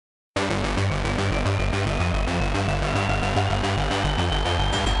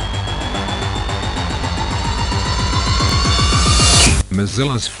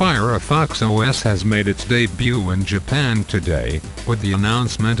Mozilla's FireFox OS has made its debut in Japan today, with the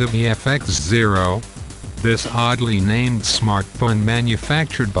announcement of the Fx0. This oddly named smartphone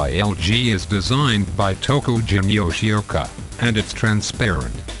manufactured by LG is designed by Tokujin Yoshioka, and it's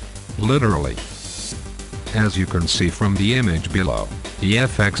transparent. Literally. As you can see from the image below, the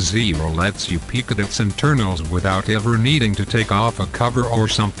Fx0 lets you peek at its internals without ever needing to take off a cover or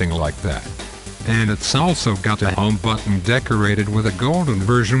something like that. And it's also got a home button decorated with a golden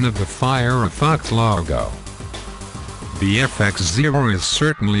version of the FireFox logo. The Fx0 is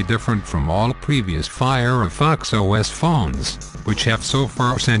certainly different from all previous FireFox OS phones, which have so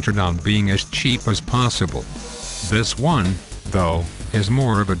far centered on being as cheap as possible. This one, though, is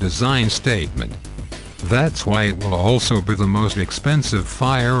more of a design statement. That's why it will also be the most expensive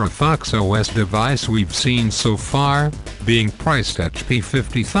FireFox OS device we've seen so far, being priced at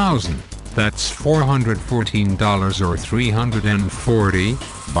 $50,000. That's $414 or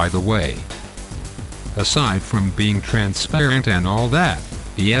 $340, by the way. Aside from being transparent and all that,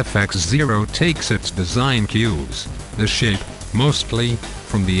 the Fx0 takes its design cues, the shape, mostly,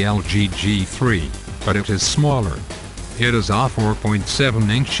 from the LG G3, but it is smaller. It is a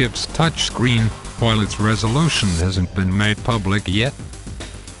 4.7-inch touchscreen, while its resolution hasn't been made public yet.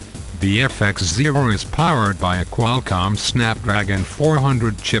 The Fx0 is powered by a Qualcomm Snapdragon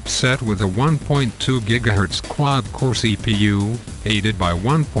 400 chipset with a 1.2 GHz quad-core CPU, aided by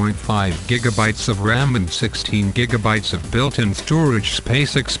 1.5 GB of RAM and 16 GB of built-in storage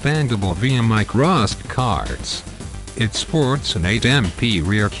space expandable via microSD cards. It sports an 8MP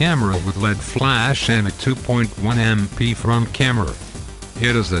rear camera with LED flash and a 2.1MP front camera.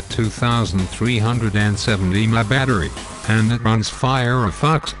 It has a 2370 mAh battery, and it runs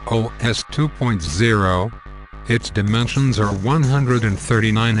FireFox OS 2.0. Its dimensions are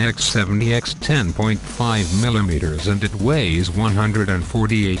 139 x 70 x 10.5 mm and it weighs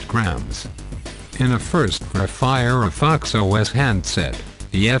 148 grams. In a first for a FireFox OS handset,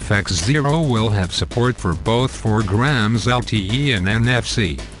 the Fx0 will have support for both 4 grams LTE and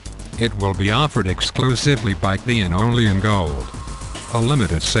NFC. It will be offered exclusively by the and only in gold. A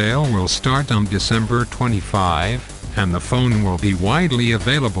limited sale will start on December 25, and the phone will be widely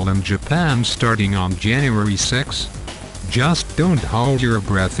available in Japan starting on January 6. Just don't hold your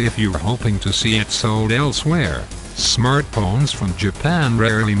breath if you're hoping to see it sold elsewhere. Smartphones from Japan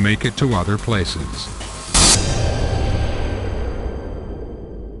rarely make it to other places.